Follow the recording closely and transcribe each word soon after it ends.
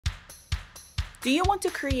Do you want to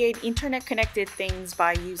create internet-connected things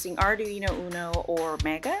by using Arduino Uno or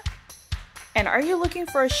Mega? And are you looking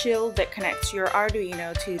for a shield that connects your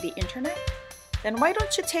Arduino to the internet? Then why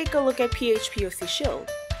don't you take a look at PHPoC Shield?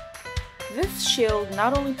 This shield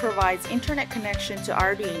not only provides internet connection to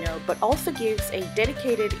Arduino, but also gives a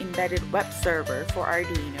dedicated embedded web server for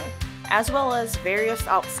Arduino, as well as various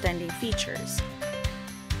outstanding features.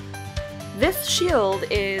 This shield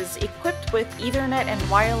is equipped with Ethernet and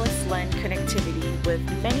Wireless LAN connectivity with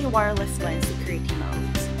many wireless LAN security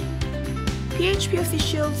modes. PHPoC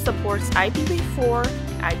Shield supports IPv4,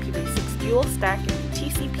 IPv6 dual stack, and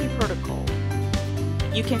TCP protocol.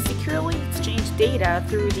 You can securely exchange data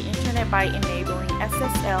through the internet by enabling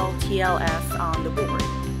SSL TLS on the board.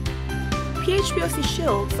 PHPoC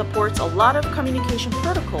Shield supports a lot of communication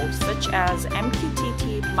protocols such as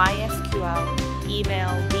MQTT, MySQL, email,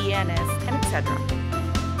 DNS, and etc.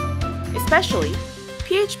 Especially,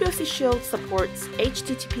 PHPoC Shield supports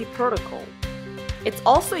HTTP protocol. It's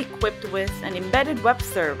also equipped with an embedded web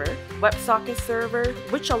server, WebSocket server,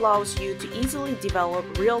 which allows you to easily develop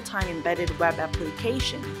real-time embedded web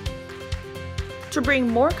application. To bring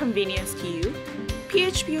more convenience to you,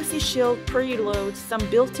 PHPoC Shield preloads some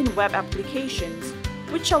built-in web applications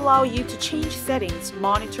which allow you to change settings,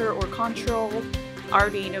 monitor, or control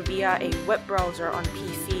Arduino via a web browser on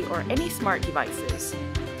PC or any smart devices.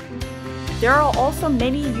 There are also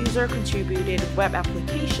many user-contributed web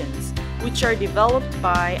applications which are developed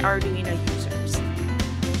by Arduino users.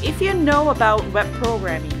 If you know about web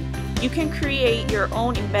programming, you can create your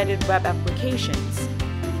own embedded web applications.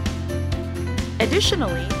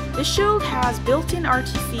 Additionally, the Shield has built-in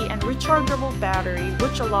RTC and rechargeable battery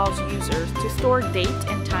which allows users to store date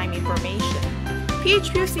and time information.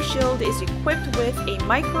 PHPoC Shield is equipped with a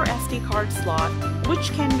micro SD card slot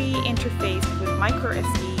which can be interfaced with micro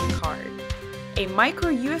SD card. A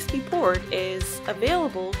micro USB port is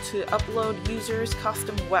available to upload users'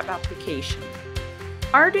 custom web application.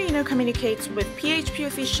 Arduino communicates with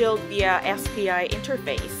PHPoC Shield via SPI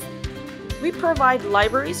interface. We provide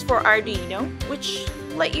libraries for Arduino which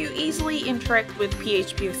let you easily interact with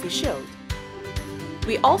PHPoC Shield.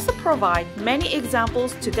 We also provide many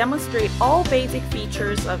examples to demonstrate all basic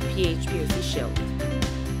features of PHPoC Shield.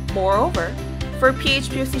 Moreover, for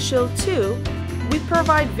PHPoC Shield 2, we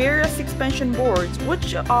provide various expansion boards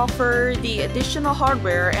which offer the additional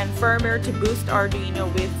hardware and firmware to boost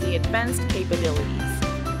Arduino with the advanced capabilities.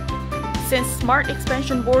 Since smart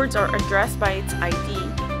expansion boards are addressed by its ID,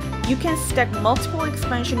 you can stack multiple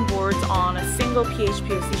expansion boards on a single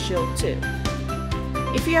PHPoC Shield 2.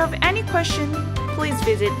 If you have any question, please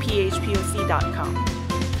visit phpoc.com.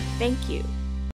 Thank you.